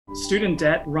Student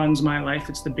debt runs my life.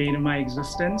 It's the bane of my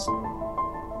existence.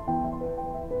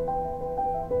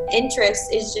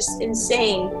 Interest is just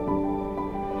insane.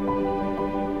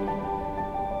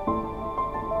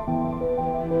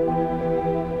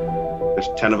 There's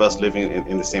 10 of us living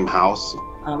in the same house.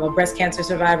 I'm a breast cancer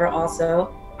survivor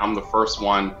also. I'm the first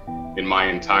one in my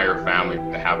entire family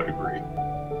to have a degree.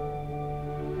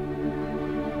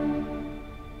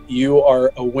 You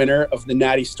are a winner of the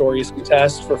Natty Stories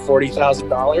contest for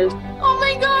 $40,000. Oh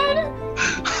my God.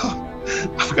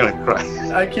 I'm gonna cry.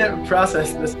 I can't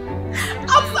process this.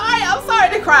 I'm sorry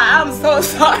to cry. I'm so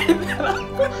sorry.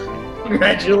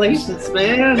 Congratulations,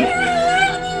 man.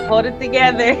 Hold it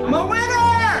together. I'm a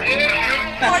winner!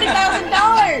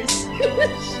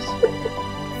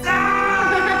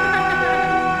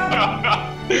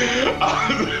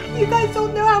 $40,000. You guys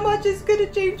don't know how much it's gonna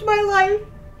change my life.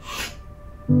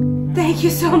 Thank you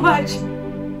so much.